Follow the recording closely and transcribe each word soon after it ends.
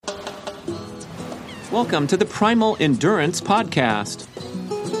Welcome to the Primal Endurance Podcast.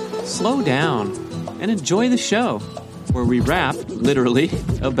 Slow down and enjoy the show, where we rap, literally,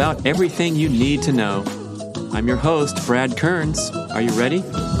 about everything you need to know. I'm your host, Brad Kearns. Are you ready?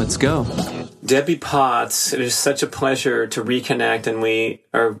 Let's go. Debbie Potts, it is such a pleasure to reconnect, and we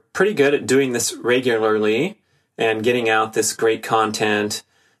are pretty good at doing this regularly and getting out this great content.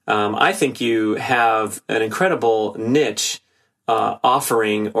 I think you have an incredible niche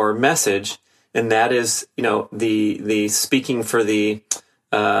offering or message, and that is, the speaking for the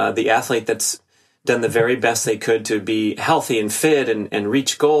athlete that's done the very best they could to be healthy and fit and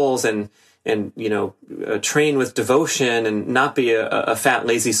reach goals and train with devotion and not be a fat,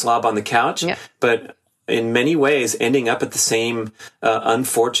 lazy slob on the couch, but in many ways ending up at the same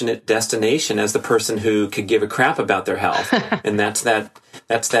unfortunate destination as the person who could give a crap about their health. And that's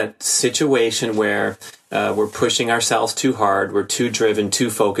that situation where we're pushing ourselves too hard, we're too driven, too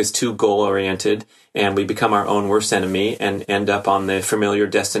focused, too goal-oriented, and we become our own worst enemy and end up on the familiar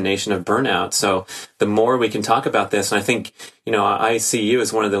destination of burnout. So the more we can talk about this, and I think, I see you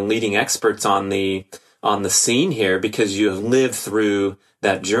as one of the leading experts on the scene here because you have lived through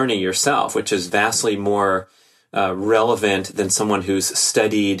that journey yourself, which is vastly more relevant than someone who's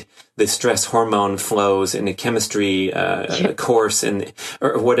studied the stress hormone flows in a chemistry course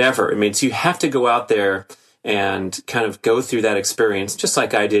or whatever. I mean, so you have to go out there and kind of go through that experience, just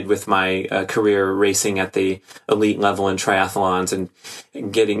like I did with my career racing at the elite level in triathlons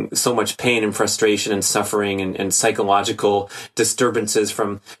and getting so much pain and frustration and suffering and psychological disturbances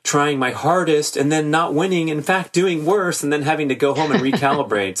from trying my hardest and then not winning, in fact, doing worse, and then having to go home and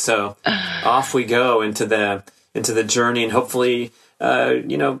recalibrate. So off we go into the journey, and hopefully,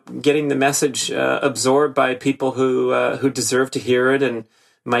 getting the message absorbed by people who deserve to hear it and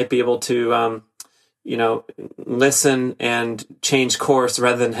might be able to, listen and change course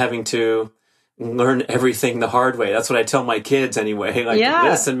rather than having to learn everything the hard way. That's what I tell my kids anyway.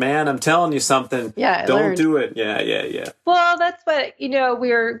 Listen, man, I'm telling you something. Don't do it. Yeah. Well, that's what,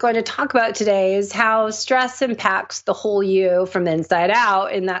 we're going to talk about today is how stress impacts the whole you from the inside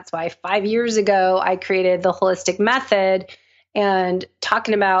out. And that's why 5 years ago, I created the holistic method, and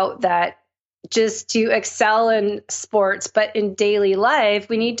talking about that just to excel in sports, but in daily life,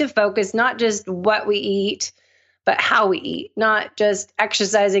 we need to focus not just what we eat, but how we eat, not just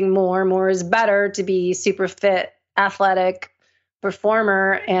exercising more. More is better to be super fit, athletic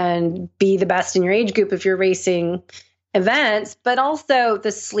performer and be the best in your age group if you're racing events, but also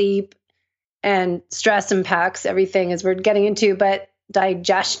the sleep and stress impacts everything as we're getting into, but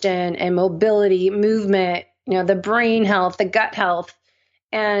digestion and mobility, movement, the brain health, the gut health,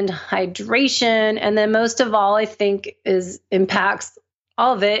 and hydration. And then most of all, I think impacts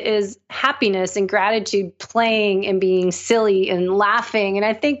all of it is happiness and gratitude, playing and being silly and laughing. And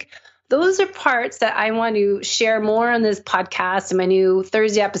I think those are parts that I want to share more on this podcast. In my new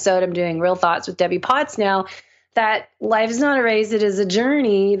Thursday episode, I'm doing Real Thoughts with Debbie Potts now, that life is not a race, it is a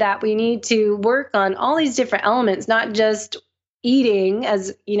journey, that we need to work on all these different elements, not just eating,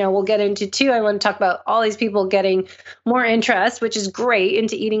 as we'll get into too. I want to talk about all these people getting more interest, which is great,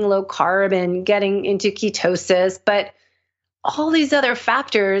 into eating low carb and getting into ketosis, but all these other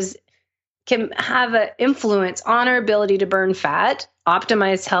factors can have an influence on our ability to burn fat,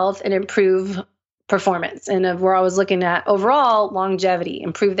 optimize health, and improve performance. And we're always looking at overall longevity,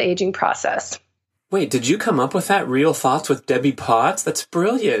 improve the aging process. Wait, did you come up with that Real Thoughts with Debbie Potts? That's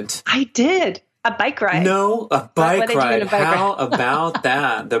brilliant. I did. A bike ride. No, a bike ride. How about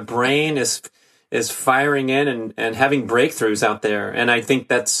that? The brain is firing in and having breakthroughs out there. And I think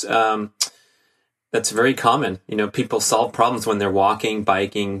that's very common. People solve problems when they're walking,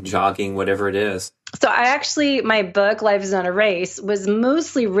 biking, jogging, whatever it is. So my book, Life is Not a Race, was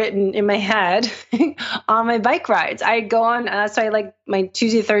mostly written in my head on my bike rides. I go on, so I like my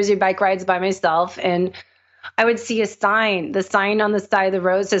Tuesday, Thursday bike rides by myself, and I would see the sign on the side of the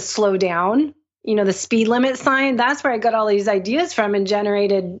road says slow down. The speed limit sign, that's where I got all these ideas from and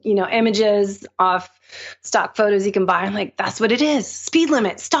generated, images off stock photos you can buy. I'm like, that's what it is. Speed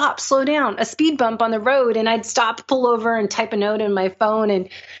limit, stop, slow down, a speed bump on the road. And I'd stop, pull over and type a note in my phone and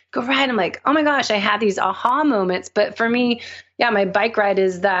go ride. I'm like, oh my gosh, I had these aha moments. But for me, my bike ride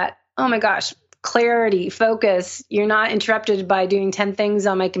is that, oh my gosh, clarity, focus. You're not interrupted by doing 10 things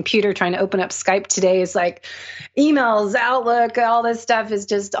on my computer trying to open up Skype today. It's like emails, Outlook, all this stuff is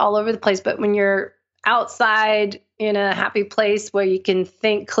just all over the place. But when you're outside in a happy place where you can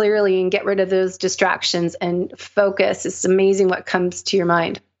think clearly and get rid of those distractions and focus, it's amazing what comes to your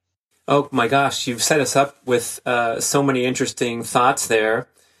mind. Oh my gosh, you've set us up with so many interesting thoughts there.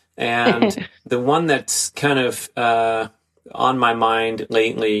 And the one that's kind of on my mind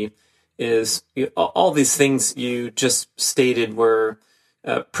lately is all these things you just stated were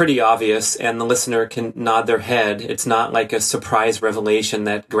pretty obvious, and the listener can nod their head. It's not like a surprise revelation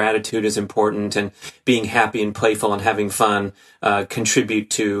that gratitude is important and being happy and playful and having fun contribute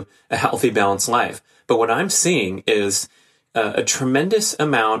to a healthy, balanced life. But what I'm seeing is a tremendous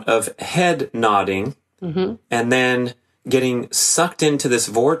amount of head nodding, and then getting sucked into this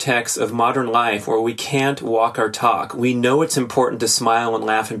vortex of modern life where we can't walk our talk. We know it's important to smile and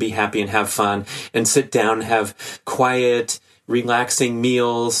laugh and be happy and have fun and sit down and have quiet, relaxing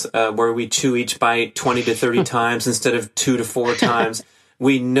meals where we chew each bite 20 to 30 times instead of 2 to 4 times.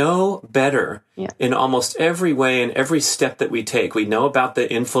 We know better in almost every way and every step that we take. We know about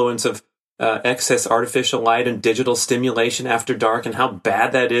the influence of excess artificial light and digital stimulation after dark and how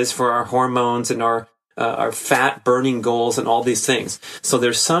bad that is for our hormones and our fat burning goals and all these things. So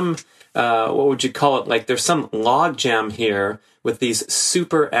there's some, what would you call it? Like there's some logjam here with these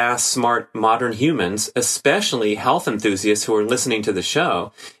super ass smart modern humans, especially health enthusiasts who are listening to the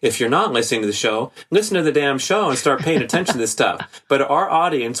show. If you're not listening to the show, listen to the damn show and start paying attention to this stuff. But our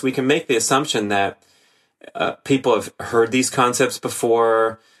audience, we can make the assumption that people have heard these concepts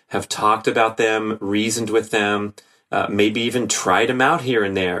before, have talked about them, reasoned with them, maybe even tried them out here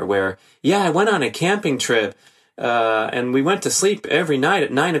and there where, I went on a camping trip and we went to sleep every night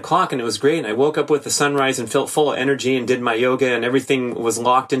at 9 o'clock and it was great. And I woke up with the sunrise and felt full of energy and did my yoga and everything was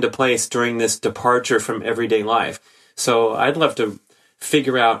locked into place during this departure from everyday life. So I'd love to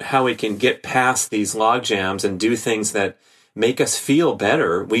figure out how we can get past these log jams and do things that make us feel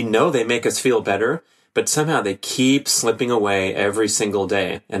better. We know they make us feel better, but somehow they keep slipping away every single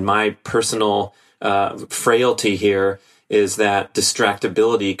day. And my personal frailty here is that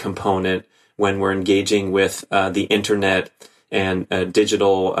distractibility component when we're engaging with the internet and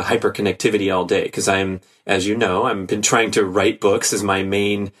digital hyperconnectivity all day. Because as you know, I've been trying to write books as my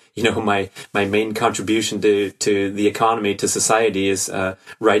main, my main contribution to the economy, to society is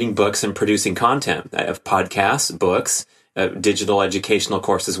writing books and producing content. I have podcasts, books, digital educational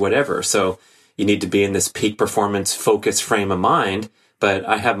courses, whatever. So you need to be in this peak performance focused frame of mind. But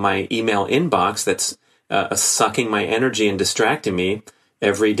I have my email inbox that's sucking my energy and distracting me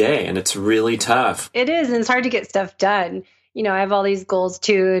every day. And it's really tough. It is. And it's hard to get stuff done. I have all these goals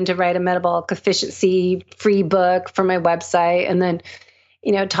too, and to write a metabolic efficiency free book for my website. And then,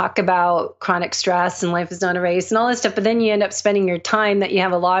 talk about chronic stress and life is not a race and all this stuff. But then you end up spending your time that you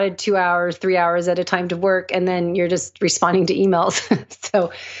have allotted 2 hours, 3 hours at a time to work. And then you're just responding to emails.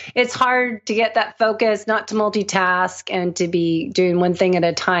 So it's hard to get that focus, not to multitask and to be doing one thing at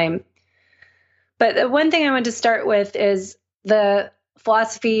a time. But the one thing I want to start with is the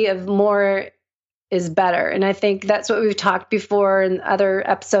philosophy of more is better. And I think that's what we've talked before in other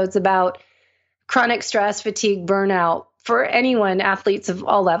episodes about chronic stress, fatigue, burnout for anyone, athletes of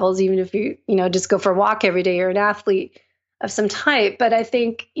all levels, even if you just go for a walk every day, you're an athlete of some type. But I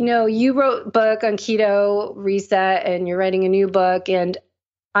think, you wrote a book on keto reset and you're writing a new book. And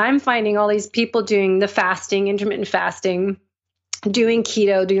I'm finding all these people doing the fasting, intermittent fasting, doing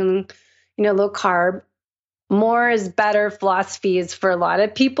keto, doing, low carb. More is better philosophy is for a lot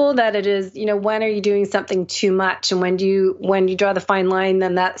of people that it is, when are you doing something too much? And when you draw the fine line,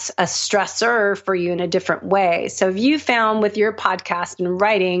 then that's a stressor for you in a different way. So have you found with your podcast and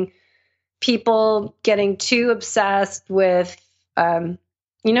writing, people getting too obsessed with,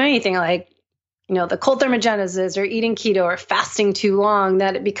 anything like, the cold thermogenesis or eating keto or fasting too long,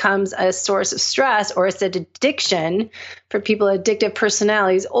 that it becomes a source of stress or it's an addiction for people, addictive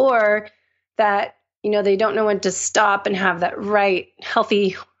personalities, or that they don't know when to stop and have that right,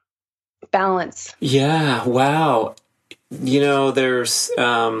 healthy balance. Yeah. Wow. There's,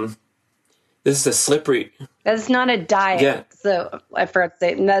 this is a slippery. That's not a diet. Yeah. So I forgot to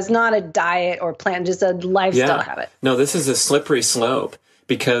say, that's not a diet or plan, just a lifestyle habit. No, this is a slippery slope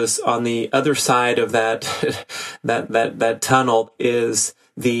because on the other side of that, that tunnel is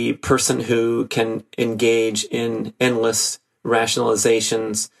the person who can engage in endless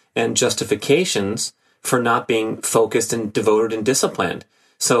rationalizations and justifications for not being focused and devoted and disciplined.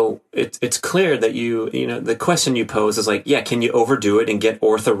 So it's clear that the question you pose is like, can you overdo it and get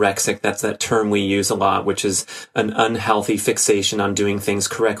orthorexic? That's that term we use a lot, which is an unhealthy fixation on doing things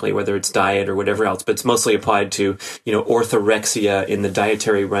correctly, whether it's diet or whatever else. But it's mostly applied to, orthorexia in the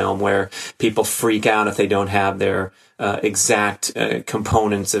dietary realm where people freak out if they don't have their exact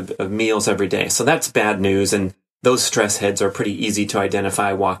components of meals every day. So that's bad news. And those stress heads are pretty easy to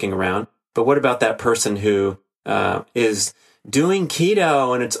identify walking around. But what about that person who is doing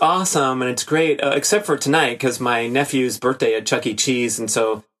keto and it's awesome and it's great, except for tonight because my nephew's birthday at Chuck E. Cheese. And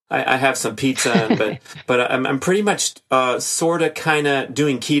so I have some pizza, but I'm pretty much sort of kind of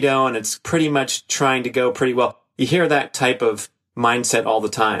doing keto, and it's pretty much trying to go pretty well. You hear that type of mindset all the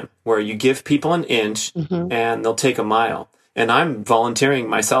time, where you give people an inch and they'll take a mile. And I'm volunteering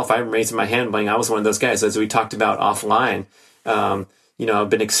myself. I'm raising my hand, I was one of those guys, as we talked about offline. I've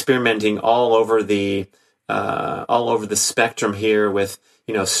been experimenting all over the spectrum here with,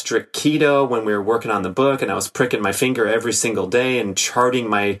 strict keto when we were working on the book, and I was pricking my finger every single day and charting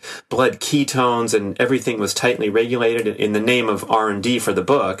my blood ketones, and everything was tightly regulated in the name of R&D for the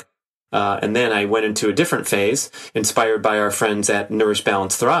book. And then I went into a different phase, inspired by our friends at Nourish,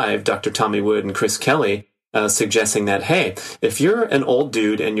 Balance, Thrive, Dr. Tommy Wood and Chris Kelly, suggesting that, hey, if you're an old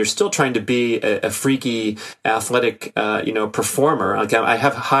dude and you're still trying to be a freaky athletic, performer, like I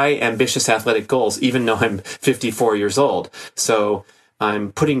have high ambitious athletic goals, even though I'm 54 years old. So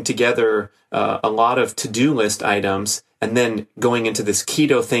I'm putting together a lot of to-do list items, and then going into this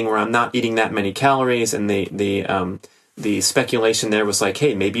keto thing where I'm not eating that many calories. And the speculation there was like,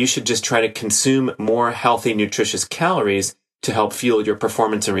 hey, maybe you should just try to consume more healthy, nutritious calories to help fuel your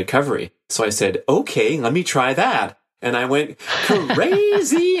performance and recovery. So I said, okay, let me try that. And I went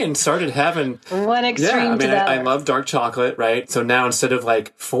crazy and started having one extreme to the other. I love dark chocolate, right? So now instead of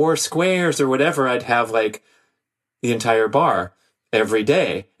like 4 squares or whatever, I'd have like the entire bar every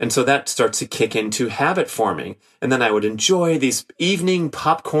day. And so that starts to kick into habit forming. And then I would enjoy these evening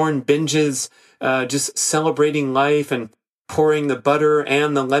popcorn binges, just celebrating life and pouring the butter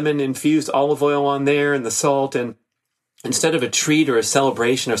and the lemon infused olive oil on there and the salt. And instead of a treat or a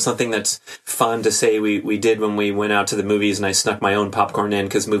celebration or something that's fun to say we did when we went out to the movies and I snuck my own popcorn in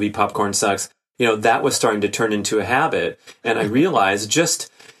because movie popcorn sucks, that was starting to turn into a habit. And I realized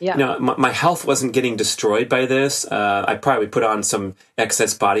my health wasn't getting destroyed by this. I probably put on some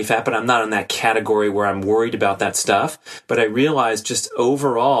excess body fat, but I'm not in that category where I'm worried about that stuff. But I realized just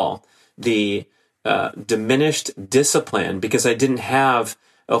overall the diminished discipline, because I didn't have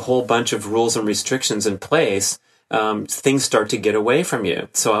a whole bunch of rules and restrictions in place, things start to get away from you.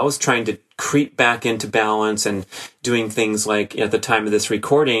 So I was trying to creep back into balance and doing things like, at the time of this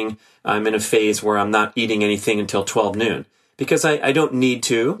recording, I'm in a phase where I'm not eating anything until 12 noon. Because I don't need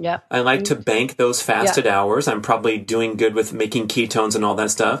to. Yeah. I like to bank those fasted hours. I'm probably doing good with making ketones and all that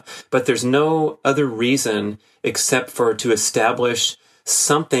stuff. But there's no other reason except for to establish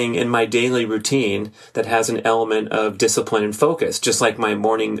something in my daily routine that has an element of discipline and focus, just like my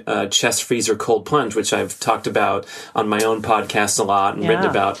morning chest freezer cold plunge, which I've talked about on my own podcast a lot and written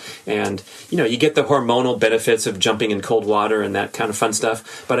about. And, you get the hormonal benefits of jumping in cold water and that kind of fun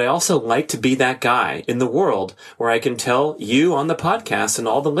stuff. But I also like to be that guy in the world where I can tell you on the podcast and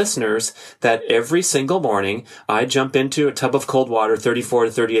all the listeners that every single morning I jump into a tub of cold water, 34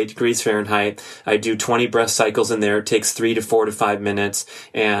 to 38 degrees Fahrenheit. I do 20 breath cycles in there. It takes 3 to 4 to 5 minutes.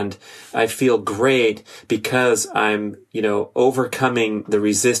 And I feel great because I'm, overcoming the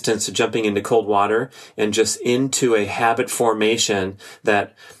resistance to jumping into cold water and just into a habit formation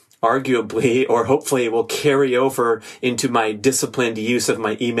that arguably or hopefully will carry over into my disciplined use of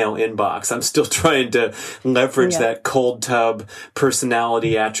my email inbox. I'm still trying to leverage that cold tub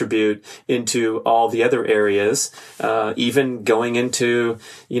personality attribute into all the other areas, even going into,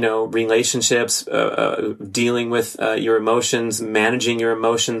 relationships, dealing with your emotions, managing your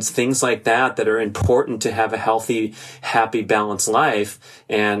emotions, things like that are important to have a healthy, happy, balanced life.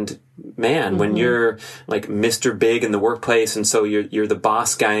 And man, when you're like Mr. Big in the workplace, and so you're the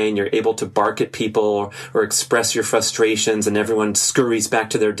boss guy and you're able to bark at people or express your frustrations, and everyone scurries back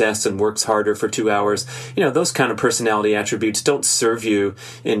to their desks and works harder for 2 hours, those kind of personality attributes don't serve you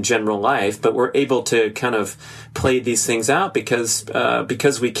in general life, but we're able to kind of play these things out because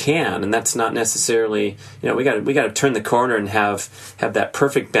we can, and that's not necessarily, we got to turn the corner and have that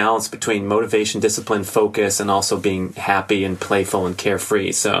perfect balance between motivation, discipline, focus, and also being happy and playful and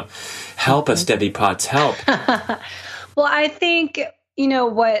carefree. So help us, Debbie Potts, help. Well, I think,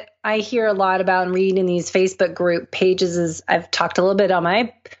 what I hear a lot about and read in these Facebook group pages, is I've talked a little bit on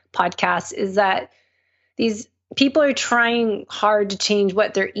my podcast, is that these people are trying hard to change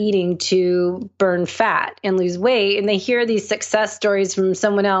what they're eating to burn fat and lose weight. And they hear these success stories from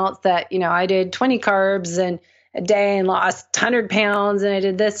someone else that, I did 20 carbs and a day and lost 100 pounds and I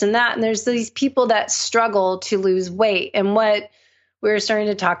did this and that. And there's these people that struggle to lose weight. And what we're starting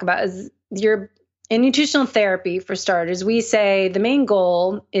to talk about is in nutritional therapy, for starters, we say the main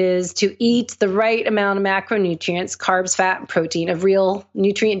goal is to eat the right amount of macronutrients, carbs, fat, and protein of real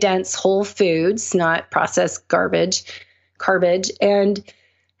nutrient-dense whole foods, not processed garbage, and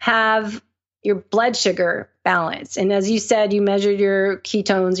have your blood sugar balance. And as you said, you measured your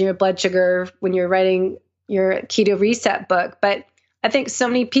ketones, your blood sugar when you're writing your keto reset book. But I think so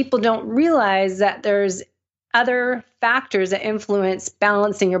many people don't realize that there's other factors that influence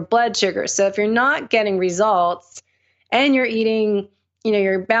balancing your blood sugar. So if you're not getting results and you're eating,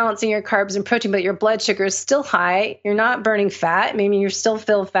 you're balancing your carbs and protein, but your blood sugar is still high, you're not burning fat, maybe you're still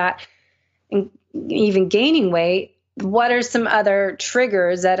feel fat and even gaining weight, what are some other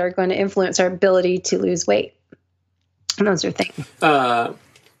triggers that are going to influence our ability to lose weight? And those are things.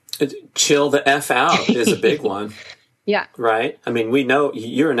 Chill the F out is a big one. Yeah. Right? I mean, we know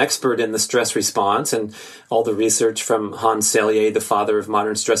you're an expert in the stress response and all the research from Hans Selye, the father of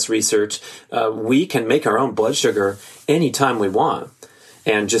modern stress research. We can make our own blood sugar anytime we want.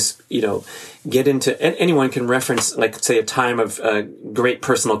 And just, get into, anyone can reference, like, say, a time of great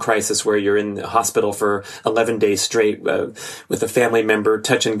personal crisis where you're in the hospital for 11 days straight with a family member,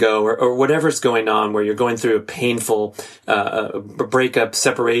 touch and go, or whatever's going on, where you're going through a painful breakup,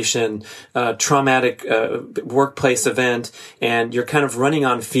 separation, traumatic workplace event, and you're kind of running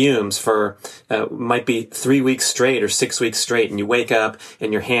on fumes for, might be 3 weeks straight or 6 weeks straight, and you wake up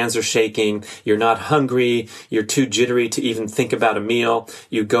and your hands are shaking, you're not hungry, you're too jittery to even think about a meal,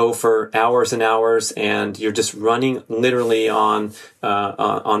 you go for hours and hours, and you're just running literally on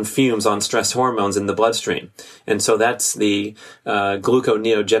fumes, on stress hormones in the bloodstream. And so that's the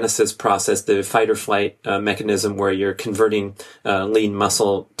gluconeogenesis process, the fight or flight mechanism, where you're converting lean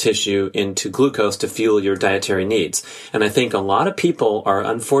muscle tissue into glucose to fuel your dietary needs. And I think a lot of people are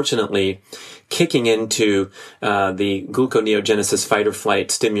unfortunately kicking into the gluconeogenesis fight or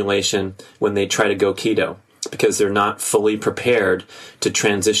flight stimulation when they try to go keto, because they're not fully prepared to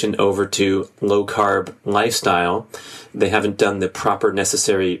transition over to low-carb lifestyle. They haven't done the proper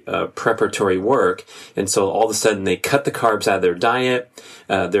necessary preparatory work, and so all of a sudden they cut the carbs out of their diet.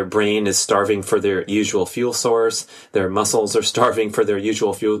 Their brain is starving for their usual fuel source. Their muscles are starving for their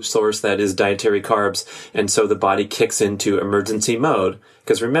usual fuel source, that is dietary carbs, and so the body kicks into emergency mode.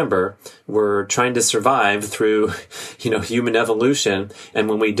 Because remember, we're trying to survive through, human evolution, and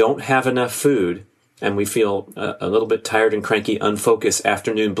when we don't have enough food, and we feel a little bit tired and cranky, unfocused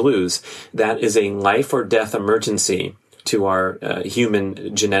afternoon blues, that is a life or death emergency to our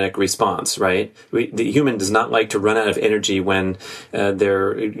human genetic response, right? The human does not like to run out of energy when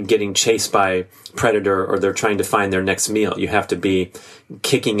they're getting chased by predator or they're trying to find their next meal. You have to be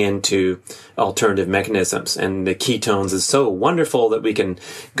kicking into alternative mechanisms. And the ketones is so wonderful that we can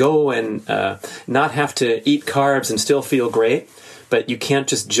go and not have to eat carbs and still feel great. But you can't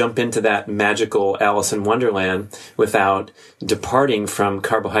just jump into that magical Alice in Wonderland without departing from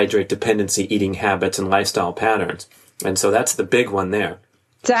carbohydrate dependency eating habits and lifestyle patterns. And so that's the big one there.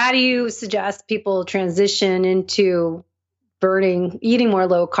 So how do you suggest people transition into eating more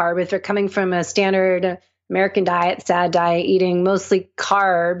low carb if they're coming from a standard American diet, SAD diet, eating mostly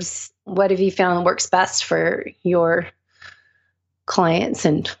carbs? What have you found works best for your clients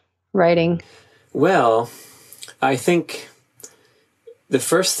and writing? Well, I think the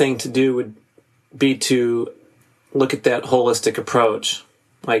first thing to do would be to look at that holistic approach,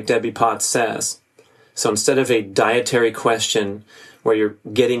 like Debbie Potts says. So instead of a dietary question where you're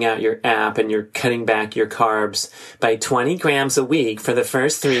getting out your app and you're cutting back your carbs by 20 grams a week for the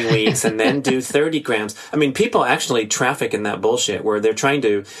first 3 weeks and then do 30 grams. I mean, people actually traffic in that bullshit where they're trying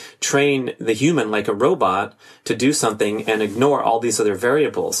to train the human like a robot to do something and ignore all these other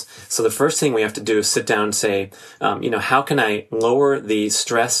variables. So the first thing we have to do is sit down and say, how can I lower the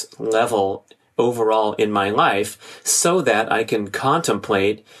stress level overall in my life so that I can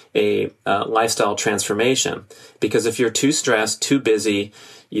contemplate a lifestyle transformation. Because if you're too stressed, too busy,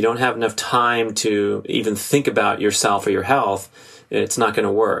 you don't have enough time to even think about yourself or your health, it's not going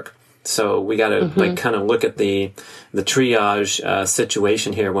to work. So we got to kind of look at the triage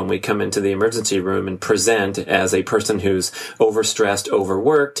situation here when we come into the emergency room and present as a person who's overstressed,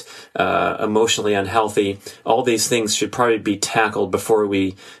 overworked, emotionally unhealthy. All these things should probably be tackled before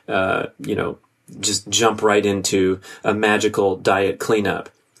we, just jump right into a magical diet cleanup.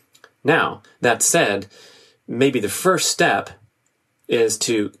 Now, that said, maybe the first step is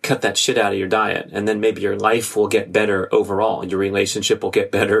to cut that shit out of your diet, and then maybe your life will get better overall. Your relationship will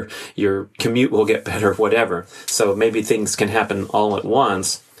get better, your commute will get better, whatever. So maybe things can happen all at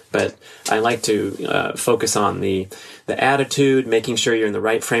once, but I like to focus on the attitude, making sure you're in the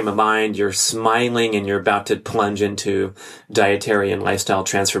right frame of mind, you're smiling, and you're about to plunge into dietary and lifestyle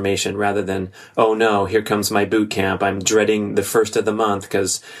transformation rather than, oh no, here comes my boot camp. I'm dreading the first of the month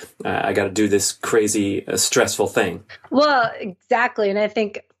because I got to do this crazy, stressful thing. Well, exactly. And I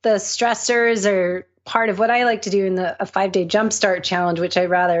think the stressors are part of what I like to do in a 5-day jumpstart challenge, which I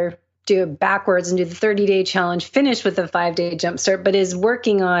rather do it backwards and do the 30-day challenge, finish with a 5-day jumpstart, but is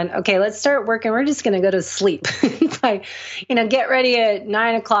working on, okay, let's start working. We're just going to go to sleep. Like, get ready at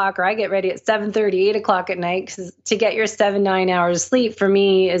 9 o'clock, or I get ready at 7:30, 8 o'clock at night, because to get your 7-9 hours sleep for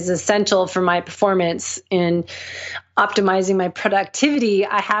me is essential for my performance in optimizing my productivity.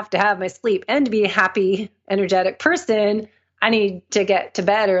 I have to have my sleep, and to be a happy, energetic person, I need to get to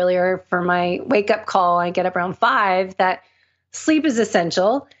bed earlier for my wake up call. I get up around 5. That sleep is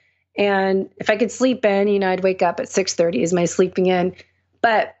essential. And if I could sleep in, I'd wake up at 6:30 is my sleeping in.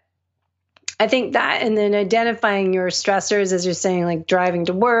 But I think that, and then identifying your stressors, as you're saying, like driving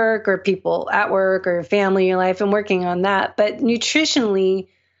to work or people at work or your family, your life, and working on that. But nutritionally,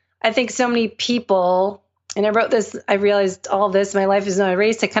 I think so many people, and I wrote this, I realized all this, my life is not a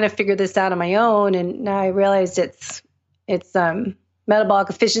race. I kind of figured this out on my own. And now I realized it's metabolic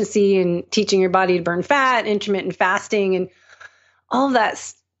efficiency and teaching your body to burn fat, intermittent fasting, and all of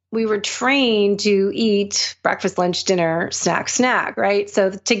that. We were trained to eat breakfast, lunch, dinner, snack, right? So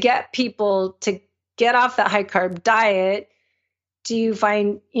to get people to get off that high carb diet, do you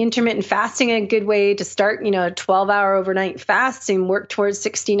find intermittent fasting a good way to start, a 12-hour overnight fast and work towards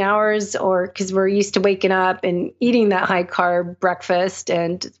 16 hours? Or because we're used to waking up and eating that high carb breakfast,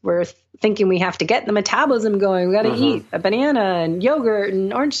 and we're thinking we have to get the metabolism going. We got to eat a banana and yogurt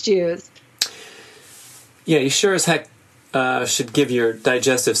and orange juice. Yeah, you sure as heck should give your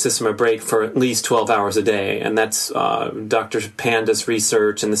digestive system a break for at least 12 hours a day. And that's Dr. Panda's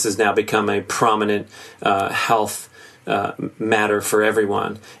research, and this has now become a prominent health matter for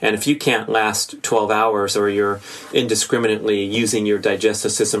everyone. And if you can't last 12 hours, or you're indiscriminately using your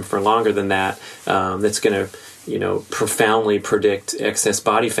digestive system for longer than that, that's going to profoundly predict excess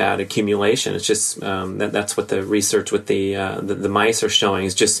body fat accumulation. It's just that's what the research with the mice are showing,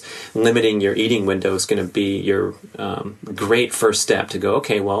 is just limiting your eating window is going to be your great first step to go,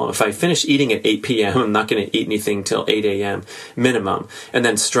 okay, well, if I finish eating at 8 p.m., I'm not going to eat anything till 8 a.m. minimum, and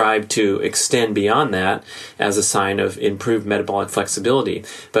then strive to extend beyond that as a sign of improved metabolic flexibility.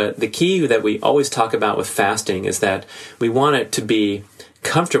 But the key that we always talk about with fasting is that we want it to be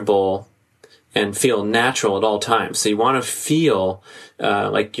comfortable and feel natural at all times. So you want to feel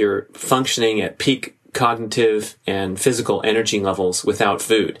like you're functioning at peak cognitive and physical energy levels without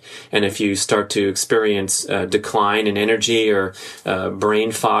food. And if you start to experience decline in energy or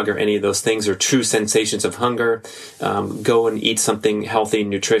brain fog or any of those things, or true sensations of hunger, go and eat something healthy and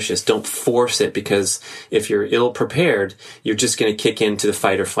nutritious. Don't force it, because if you're ill prepared, you're just going to kick into the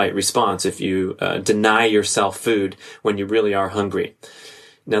fight or flight response if you deny yourself food when you really are hungry.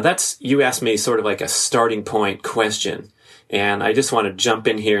 Now you asked me sort of like a starting point question, and I just want to jump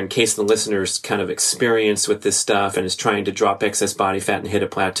in here in case the listener's kind of experienced with this stuff and is trying to drop excess body fat and hit a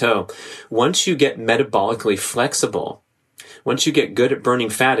plateau. Once you get metabolically flexible, once you get good at burning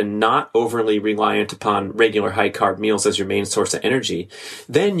fat and not overly reliant upon regular high carb meals as your main source of energy,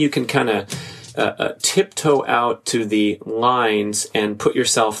 then you can kind of tiptoe out to the lines and put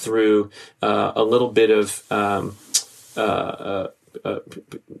yourself through a little bit of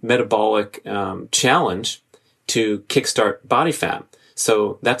metabolic challenge to kickstart body fat.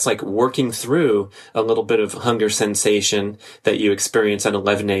 So that's like working through a little bit of hunger sensation that you experience at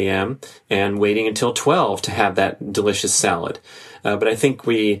 11 a.m. and waiting until 12 to have that delicious salad. But I think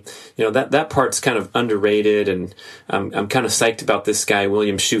that part's kind of underrated, and I'm kind of psyched about this guy,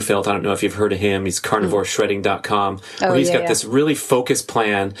 William Shewfelt. I don't know if you've heard of him. He's carnivoreshredding.com, where he's got this really focused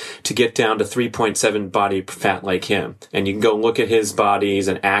plan to get down to 3.7 body fat like him. And you can go look at his body. He's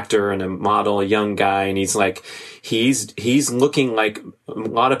an actor and a model, a young guy, and he's like, he's looking like a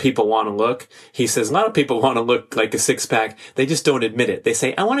lot of people want to look. He says a lot of people want to look like a six-pack. They just don't admit it. They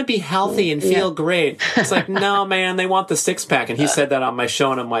say, I want to be healthy and feel great. It's like, no, man, they want the six-pack. And he said that on my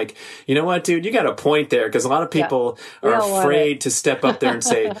show, and I'm like, you know what, dude, you got a point there, because a lot of people are afraid to step up there and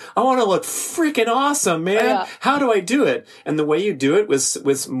say, I want to look freaking awesome, man. How do I do it? And the way you do it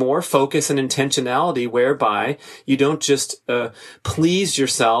was more focus and intentionality, whereby you don't just please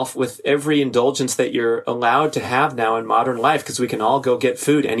yourself with every indulgence that you're allowed to have now in modern life, because we can all go get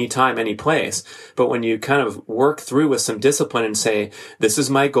food anytime, any place. But when you kind of work through with some discipline and say, this is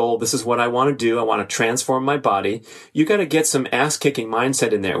my goal, this is what I want to do, I want to transform my body, you got to get some ass-kicking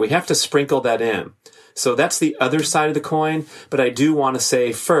mindset in there. We have to sprinkle that in. So that's the other side of the coin. But I do want to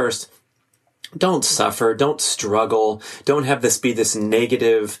say first, don't suffer, don't struggle, don't have this be this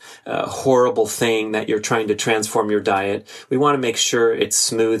negative, horrible thing that you're trying to transform your diet. We want to make sure it's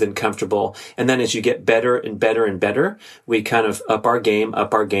smooth and comfortable. And then as you get better and better and better, we kind of up our game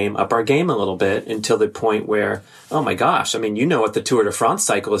a little bit until the point where, oh my gosh, I mean, you know what the Tour de France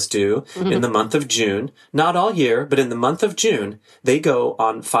cyclists do in the month of June, not all year, but in the month of June, they go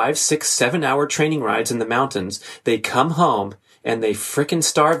on 5, 6, 7 hour training rides in the mountains. They come home and they frickin'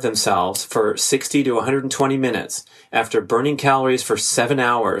 starve themselves for 60 to 120 minutes. After burning calories for 7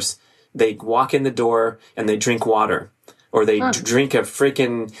 hours, they walk in the door and they drink water. Or they drink a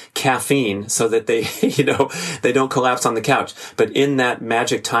freaking caffeine so that they, they don't collapse on the couch. But in that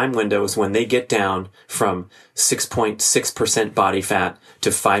magic time window is when they get down from 6.6% body fat to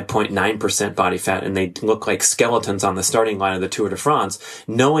 5.9% body fat, and they look like skeletons on the starting line of the Tour de France,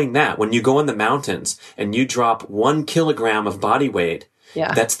 knowing that when you go in the mountains and you drop 1 kilogram of body weight,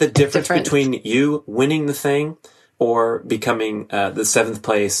 that's the difference between you winning the thing or becoming the 7th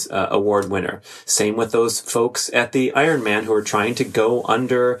place award winner. Same with those folks at the Ironman who are trying to go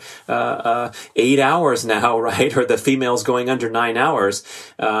under 8 hours now, right? Or the females going under 9 hours.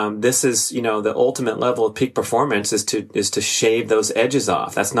 This is, the ultimate level of peak performance is to shave those edges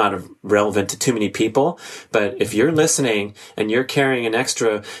off. That's not relevant to too many people, but if you're listening and you're carrying an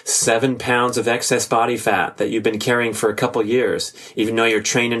extra 7 pounds of excess body fat that you've been carrying for a couple years, even though you're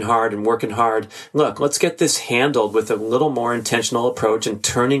training hard and working hard, look, let's get this handled with a little more intentional approach and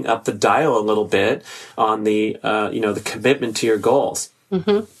turning up the dial a little bit on the, the commitment to your goals.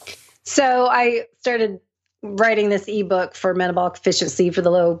 Mm-hmm. So I started writing this ebook for metabolic efficiency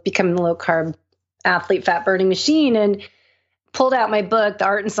for becoming the low carb athlete fat burning machine, and pulled out my book, The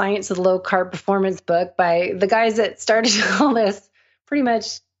Art and Science of the Low Carb Performance book, by the guys that started all this. Pretty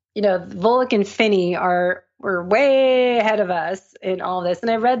much, Volek and Finney were way ahead of us in all this. And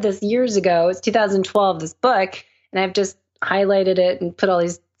I read this years ago. It's 2012, this book. And I've just highlighted it and put all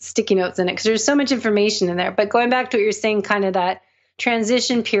these sticky notes in it because there's so much information in there. But going back to what you're saying, kind of that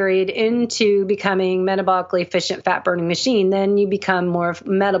transition period into becoming metabolically efficient fat burning machine, then you become more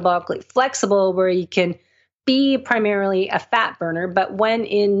metabolically flexible where you can be primarily a fat burner. But when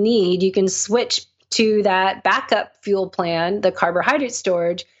in need, you can switch to that backup fuel plan, the carbohydrate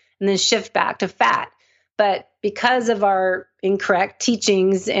storage, and then shift back to fat. But because of our incorrect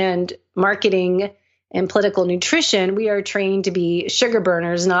teachings and marketing and political nutrition, we are trained to be sugar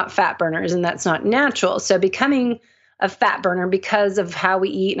burners, not fat burners, and that's not natural. So becoming a fat burner because of how we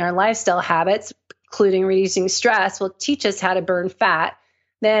eat and our lifestyle habits, including reducing stress, will teach us how to burn fat.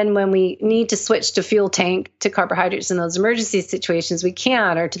 Then when we need to switch to fuel tank to carbohydrates in those emergency situations, we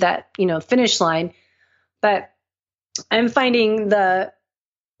can, or to that, finish line. But I'm finding the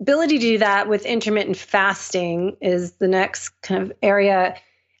ability to do that with intermittent fasting is the next kind of area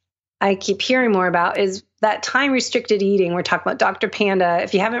I keep hearing more about, is that time-restricted eating. We're talking about Dr. Panda.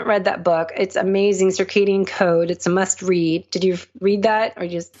 If you haven't read that book, it's amazing. Circadian Code. It's a must-read. Did you read that, or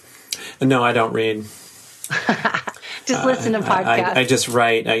just? No, I don't read. Just listen to podcasts. I just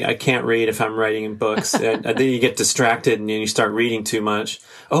write. I can't read if I'm writing in books. Then you get distracted and you start reading too much.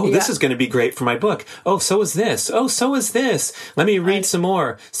 Oh, this is going to be great for my book. Oh, so is this. Oh, so is this. Let me read some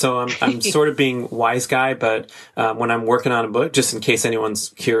more. So I'm sort of being wise guy, but when I'm working on a book, just in case anyone's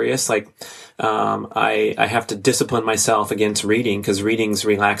curious, I have to discipline myself against reading because reading's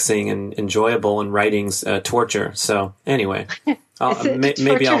relaxing and enjoyable and writing's torture. So anyway.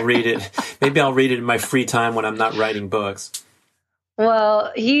 Maybe I'll read it. Maybe I'll read it in my free time when I'm not writing books.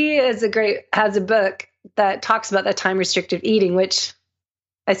 Well, he has a book that talks about that time restricted eating, which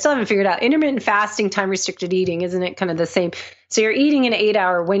I still haven't figured out. Intermittent fasting, time restricted eating, isn't it kind of the same? So you're eating in an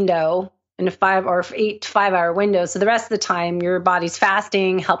 8-hour window, in a 8 to 5 hour window. So the rest of the time your body's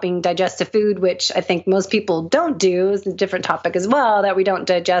fasting, helping digest the food, which I think most people don't do, is a different topic as well, that we don't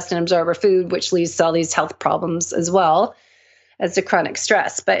digest and absorb our food, which leads to all these health problems as well as the chronic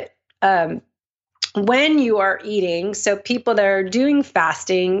stress. But when you are eating, so people that are doing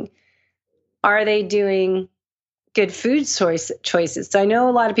fasting, are they doing good food choices? So I know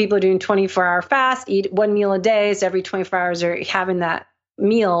a lot of people are doing 24-hour fast, eat one meal a day. So every 24 hours they're having that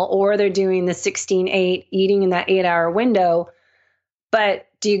meal, or they're doing the 16-8, eating in that 8-hour window. But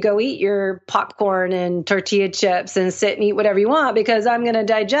do you go eat your popcorn and tortilla chips and sit and eat whatever you want because I'm going to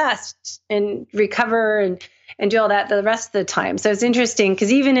digest and recover and do all that the rest of the time? So it's interesting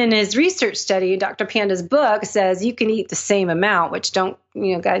because even in his research study, Dr. Panda's book says you can eat the same amount, which don't,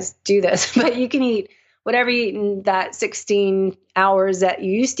 guys do this, but you can eat whatever you eat in that 16 hours that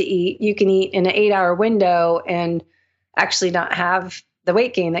you used to eat, you can eat in an 8-hour window and actually not have the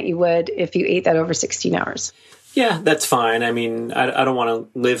weight gain that you would if you ate that over 16 hours. Yeah, that's fine. I mean, I don't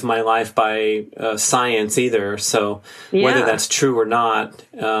want to live my life by science either. So whether that's true or not,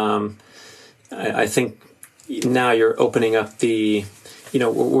 I think now you're opening up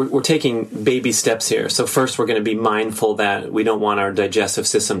we're taking baby steps here. So first we're going to be mindful that we don't want our digestive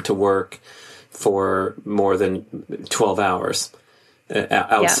system to work for more than 12 hours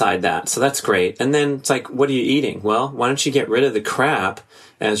outside that. So that's great. And then it's like, what are you eating? Well, why don't you get rid of the crap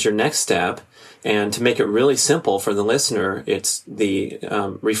as your next step? And to make it really simple for the listener, it's the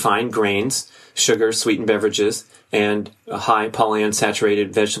refined grains, sugar, sweetened beverages, and a high polyunsaturated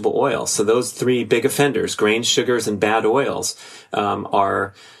vegetable oil. So those three big offenders, grains, sugars, and bad oils,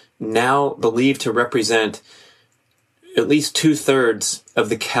 are now believed to represent at least 2/3 of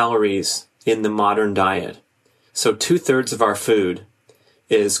the calories in the modern diet. So 2/3 of our food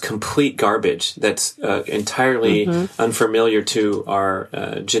is complete garbage that's entirely unfamiliar to our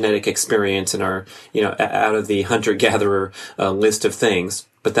genetic experience and our, out of the hunter-gatherer list of things.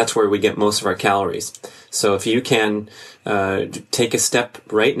 But that's where we get most of our calories. So if you can take a step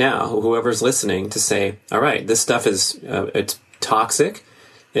right now, whoever's listening, to say, all right, this stuff is it's toxic.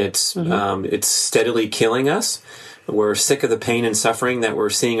 It's steadily killing us. We're sick of the pain and suffering that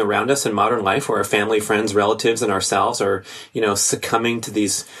we're seeing around us in modern life, where our family, friends, relatives, and ourselves are, succumbing to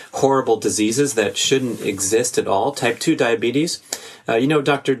these horrible diseases that shouldn't exist at all. Type 2 diabetes.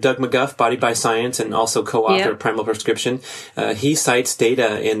 Dr. Doug McGuff, Body by Science, and also co-author of Primal Prescription. He cites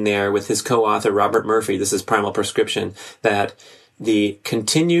data in there with his co-author, Robert Murphy. This is Primal Prescription, that the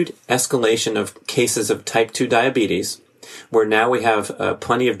continued escalation of cases of type 2 diabetes, where now we have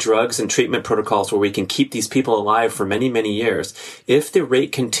plenty of drugs and treatment protocols where we can keep these people alive for many, many years. If the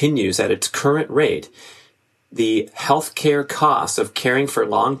rate continues at its current rate, the healthcare costs of caring for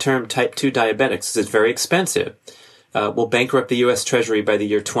long-term type 2 diabetics is very expensive. Will bankrupt the U.S. Treasury by the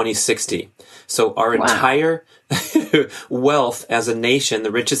year 2060. So our entire wealth as a nation,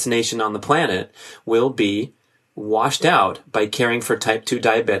 the richest nation on the planet, will be washed out by caring for type 2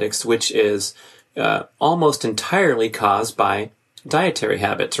 diabetics, which is almost entirely caused by dietary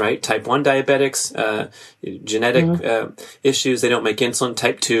habits, right? Type 1 diabetics, genetic issues, they don't make insulin.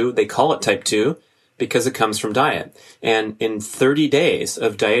 Type 2, they call it type 2 because it comes from diet. And in 30 days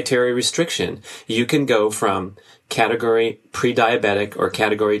of dietary restriction, you can go from category pre-diabetic or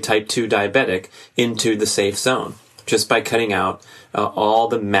category type 2 diabetic into the safe zone just by cutting out all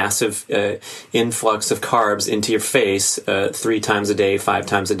the massive influx of carbs into your face 3 times a day, 5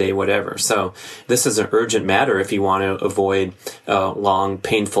 times a day, whatever. So this is an urgent matter if you want to avoid long,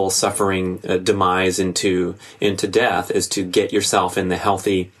 painful, suffering demise into death, is to get yourself in the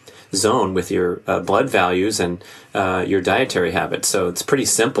healthy zone with your blood values and your dietary habits. So it's pretty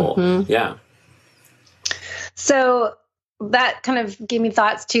simple. Yeah. So that kind of gave me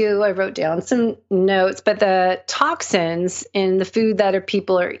thoughts too. I wrote down some notes, but the toxins in the food that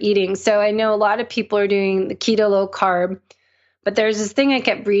people are eating. So I know a lot of people are doing the keto low carb, but there's this thing I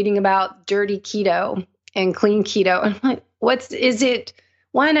kept reading about, dirty keto and clean keto. I'm like, is it?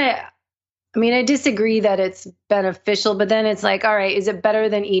 I disagree that it's beneficial, but then it's like, all right, is it better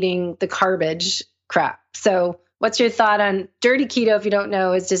than eating the garbage crap? So what's your thought on dirty keto? If you don't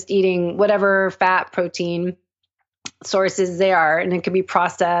know, is just eating whatever fat, protein sources they are, and it can be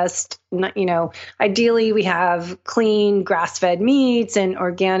processed. Ideally we have clean grass-fed meats and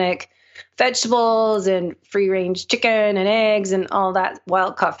organic vegetables and free-range chicken and eggs and all that,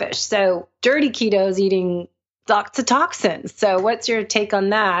 wild caught fish. So dirty keto is eating lots of toxins. So what's your take on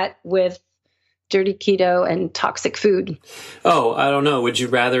that with dirty keto and toxic food? Oh, I don't know. Would you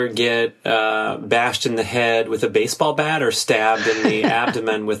rather get bashed in the head with a baseball bat or stabbed in the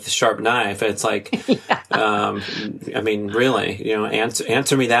abdomen with a sharp knife? It's like, really,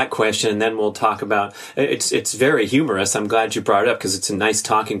 answer me that question, and then we'll talk about it. It's very humorous. I'm glad you brought it up because it's a nice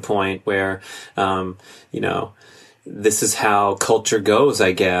talking point where, this is how culture goes,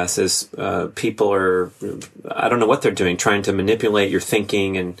 I guess, is people are, I don't know what they're doing, trying to manipulate your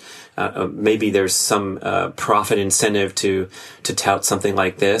thinking, and maybe there's some profit incentive to tout something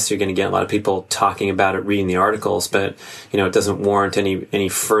like this. You're going to get a lot of people talking about it, reading the articles, but it doesn't warrant any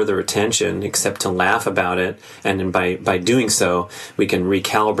further attention except to laugh about it. And then by doing so, we can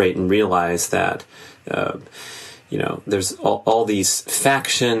recalibrate and realize that there's all these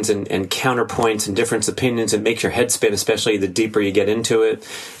factions and counterpoints and different opinions. It makes your head spin, especially the deeper you get into it.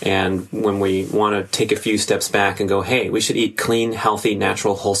 And when we want to take a few steps back and go, hey, we should eat clean, healthy,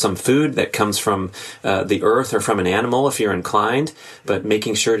 natural, wholesome food that comes from the earth or from an animal if you're inclined, but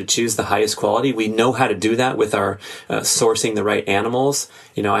making sure to choose the highest quality. We know how to do that with our sourcing the right animals.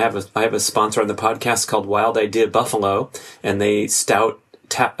 I have a sponsor on the podcast called Wild Idea Buffalo, and they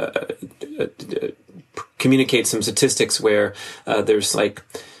communicate some statistics where there's like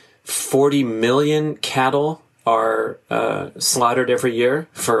 40 million cattle are slaughtered every year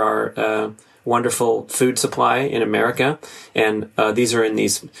for our wonderful food supply in America. And these are in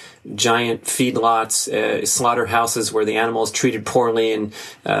these giant feedlots, slaughterhouses where the animal is treated poorly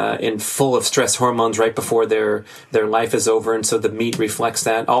and full of stress hormones right before their life is over. And so the meat reflects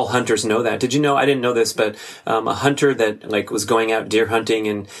that. All hunters know that. Did you know? I didn't know this, but a hunter that like was going out deer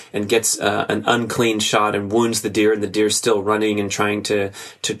hunting and gets an unclean shot and wounds the deer, and the deer's still running and trying to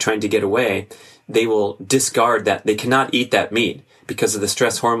get away, they will discard that. They cannot eat that meat. Because of the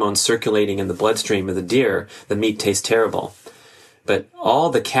stress hormones circulating in the bloodstream of the deer, the meat tastes terrible. But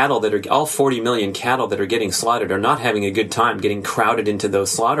all 40 million cattle that are getting slaughtered are not having a good time getting crowded into those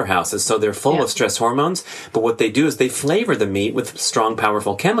slaughterhouses. So they're full of stress hormones. But what they do is they flavor the meat with strong,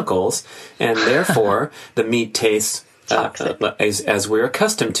 powerful chemicals. And therefore, the meat tastes as we're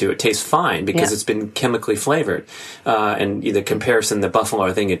accustomed to. It tastes fine because it's been chemically flavored. And the comparison, the buffalo,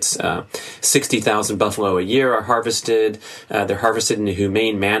 I think it's 60,000 buffalo a year are harvested. They're harvested in a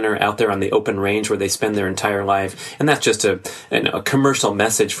humane manner out there on the open range where they spend their entire life. And that's just a commercial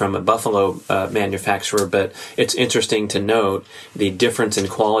message from a buffalo manufacturer. But it's interesting to note the difference in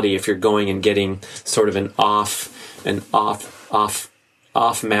quality if you're going and getting sort of an off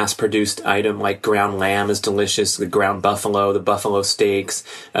mass-produced item like ground lamb is delicious, the ground buffalo, the buffalo steaks,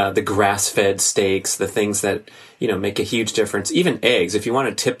 the grass-fed steaks, the things that, make a huge difference. Even eggs. If you want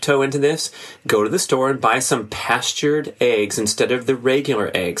to tiptoe into this, go to the store and buy some pastured eggs instead of the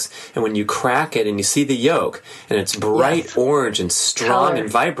regular eggs. And when you crack it and you see the yolk, and it's bright orange and strong and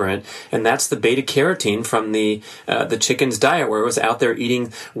vibrant, and that's the beta-carotene from the chicken's diet, where it was out there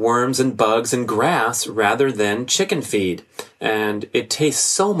eating worms and bugs and grass rather than chicken feed. And it tastes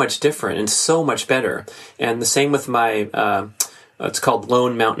so much different and so much better. And the same with my, it's called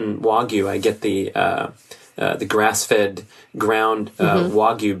Lone Mountain Wagyu. I get the grass-fed ground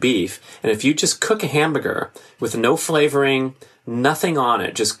Wagyu beef. And if you just cook a hamburger with no flavoring, nothing on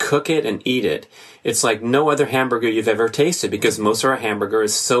it, just cook it and eat it, it's like no other hamburger you've ever tasted, because most of our hamburger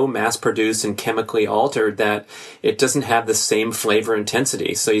is so mass-produced and chemically altered that it doesn't have the same flavor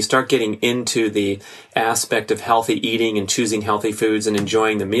intensity. So you start getting into the aspect of healthy eating and choosing healthy foods and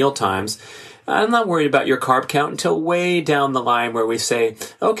enjoying the meal times. I'm not worried about your carb count until way down the line where we say,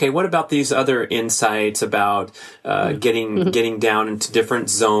 okay, what about these other insights about getting down into different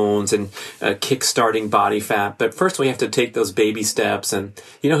zones and kickstarting body fat? But first we have to take those baby steps. And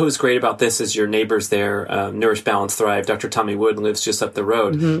who's great about this is your neighbors there, Nourish, Balance, Thrive. Dr. Tommy Wood lives just up the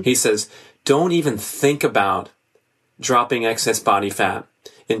road. He says, don't even think about dropping excess body fat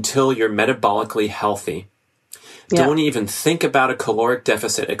until you're metabolically healthy. Don't even think about a caloric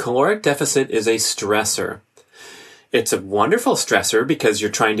deficit. A caloric deficit is a stressor. It's a wonderful stressor because you're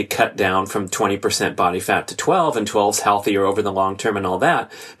trying to cut down from 20% body fat to 12, and 12's healthier over the long term and all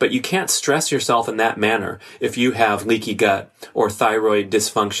that. But you can't stress yourself in that manner if you have leaky gut or thyroid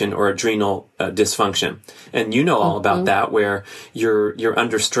dysfunction or adrenal dysfunction. And you know all about that, where you're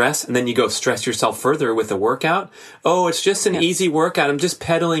under stress and then you go stress yourself further with a workout. Oh, it's just an easy workout. I'm just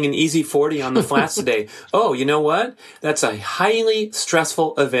pedaling an easy 40 on the flats today. Oh, you know what? That's a highly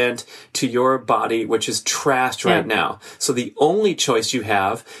stressful event to your body, which is trashed right now. So the only choice you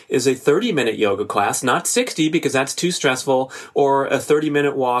have is a 30-minute yoga class, not 60 because that's too stressful, or a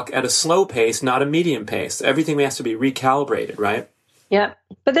 30-minute walk at a slow pace, not a medium pace. Everything has to be recalibrated, right? Yeah.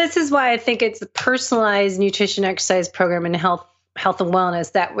 But this is why I think it's a personalized nutrition exercise program in health and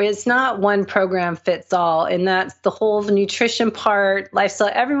wellness, that it's not one program fits all. And that's the whole nutrition part,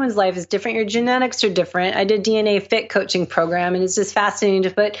 lifestyle. Everyone's life is different. Your genetics are different. I did DNA fit coaching program, and it's just fascinating to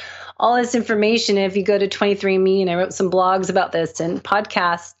put all this information. If you go to 23andMe, and I wrote some blogs about this and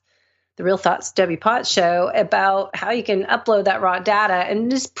podcast, The Real Thoughts Debbie Potts Show, about how you can upload that raw data and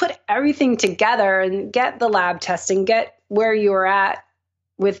just put everything together and get the lab testing, get where you're at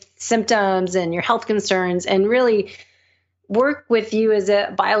with symptoms and your health concerns, and really work with you as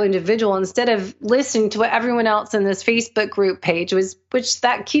a bio individual instead of listening to what everyone else in this Facebook group page was, which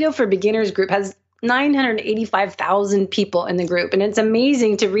that Keto for Beginners group has 985,000 people in the group. And it's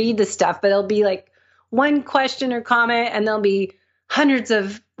amazing to read the stuff, but it'll be like one question or comment and there'll be hundreds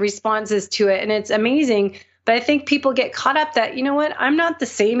of responses to it. And it's amazing. But I think people get caught up that, you know what, I'm not the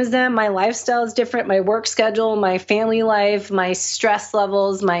same as them. My lifestyle is different. My work schedule, my family life, my stress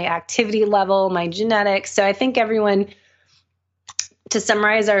levels, my activity level, my genetics. So I think everyone, to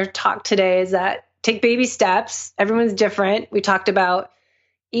summarize our talk today, is that take baby steps. Everyone's different. We talked about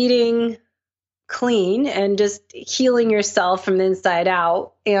eating clean and just healing yourself from the inside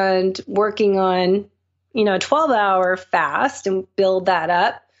out, and working on, a 12-hour fast and build that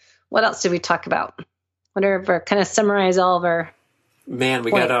up. What else did we talk about? whatever, kind of summarize all of our Man,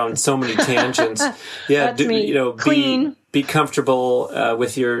 we got on so many tangents. Yeah, clean. Be comfortable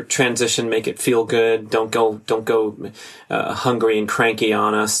with your transition. Make it feel good. Don't go hungry and cranky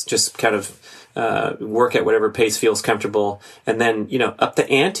on us. Just kind of work at whatever pace feels comfortable, and then up the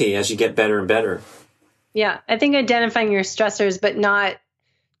ante as you get better and better. Yeah, I think identifying your stressors, but not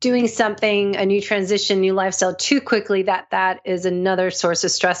doing something, a new transition, new lifestyle too quickly, that is another source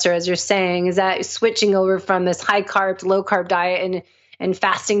of stressor, as you're saying, is that switching over from this high carb, low carb diet and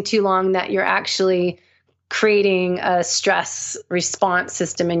fasting too long, that you're actually creating a stress response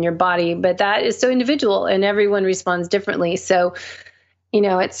system in your body. But that is so individual and everyone responds differently. So,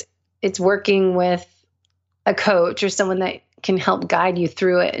 it's working with a coach or someone that can help guide you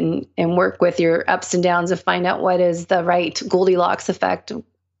through it and work with your ups and downs and find out what is the right Goldilocks effect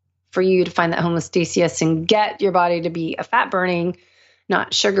for you to find that homeostasis and get your body to be a fat burning,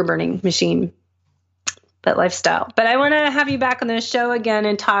 not sugar burning machine, that lifestyle. But I want to have you back on the show again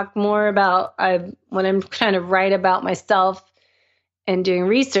and talk more about what I'm trying to write about myself and doing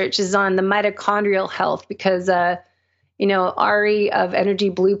research is on the mitochondrial health, because, Ari of Energy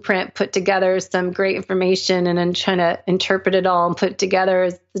Blueprint put together some great information, and I'm trying to interpret it all and put it together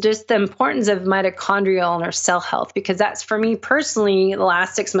is just the importance of mitochondrial and our cell health, because that's, for me personally, the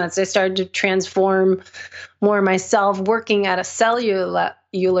last 6 months, I started to transform more myself, working at a cellular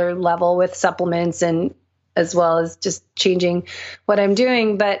level with supplements and as well as just changing what I'm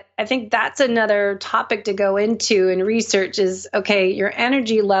doing. But I think that's another topic to go into and research is, okay, your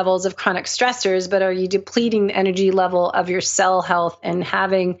energy levels of chronic stressors, but are you depleting the energy level of your cell health and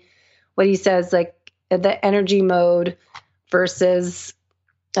having what he says, like the energy mode versus,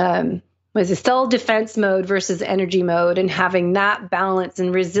 cell defense mode versus energy mode, and having that balance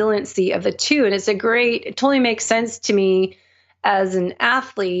and resiliency of the two. And it totally makes sense to me as an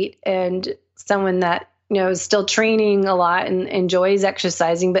athlete and someone that is still training a lot and enjoys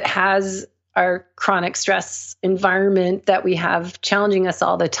exercising, but has our chronic stress environment that we have challenging us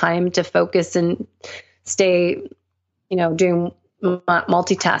all the time to focus and stay, doing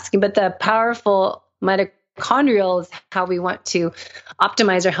multitasking. But the powerful mitochondrial is how we want to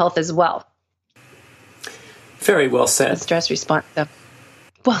optimize our health as well. Very well said. The stress response.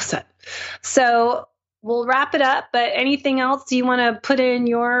 Well said. So we'll wrap it up, but anything else you want to put in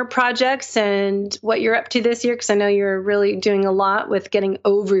your projects and what you're up to this year? Because I know you're really doing a lot with getting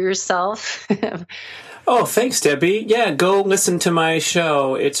over yourself. Oh, thanks, Debbie. Yeah, go listen to my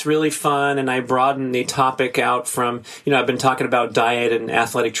show. It's really fun, and I broaden the topic out from, I've been talking about diet and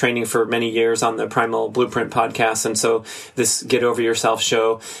athletic training for many years on the Primal Blueprint podcast, and so this Get Over Yourself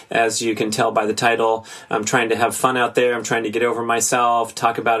show, as you can tell by the title, I'm trying to have fun out there. I'm trying to get over myself,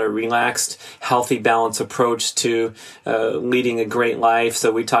 talk about a relaxed, healthy, balanced approach to leading a great life.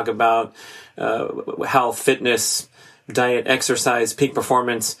 So we talk about health, fitness, diet, exercise, peak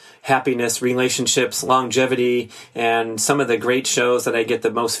performance, happiness, relationships, longevity, and some of the great shows that I get the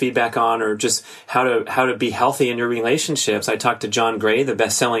most feedback on are just how to be healthy in your relationships. I talked to John Gray, the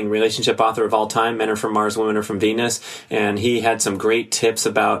best-selling relationship author of all time, Men Are From Mars, Women Are From Venus, and he had some great tips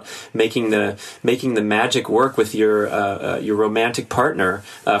about making the magic work with your romantic partner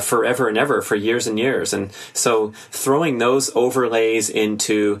forever and ever, for years and years. And so throwing those overlays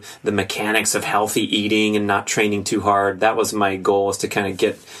into the mechanics of healthy eating and not training too hard, that was my goal, is to kind of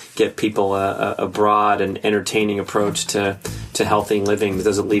get people a broad and entertaining approach to healthy living that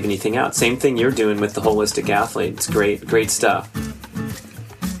doesn't leave anything out. Same thing you're doing with the Holistic Athlete. It's great stuff.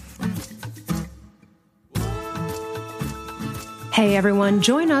 Hey everyone,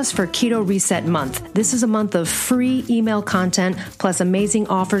 join us for Keto Reset Month. This is a month of free email content, plus amazing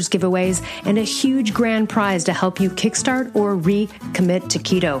offers, giveaways, and a huge grand prize to help you kickstart or recommit to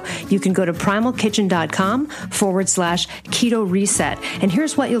keto. You can go to primalkitchen.com/keto reset. And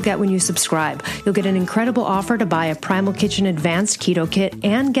here's what you'll get when you subscribe. You'll get an incredible offer to buy a Primal Kitchen Advanced Keto Kit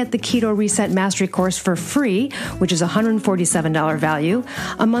and get the Keto Reset Mastery Course for free, which is $147 value,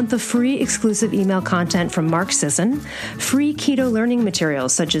 a month of free exclusive email content from Mark Sisson, free keto learning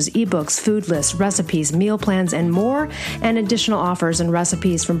materials such as ebooks, food lists, recipes, meal plans, and more, and additional offers and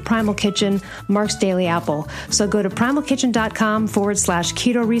recipes from Primal Kitchen, Mark's Daily Apple. So go to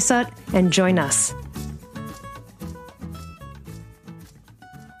primalkitchen.com/keto reset and join us.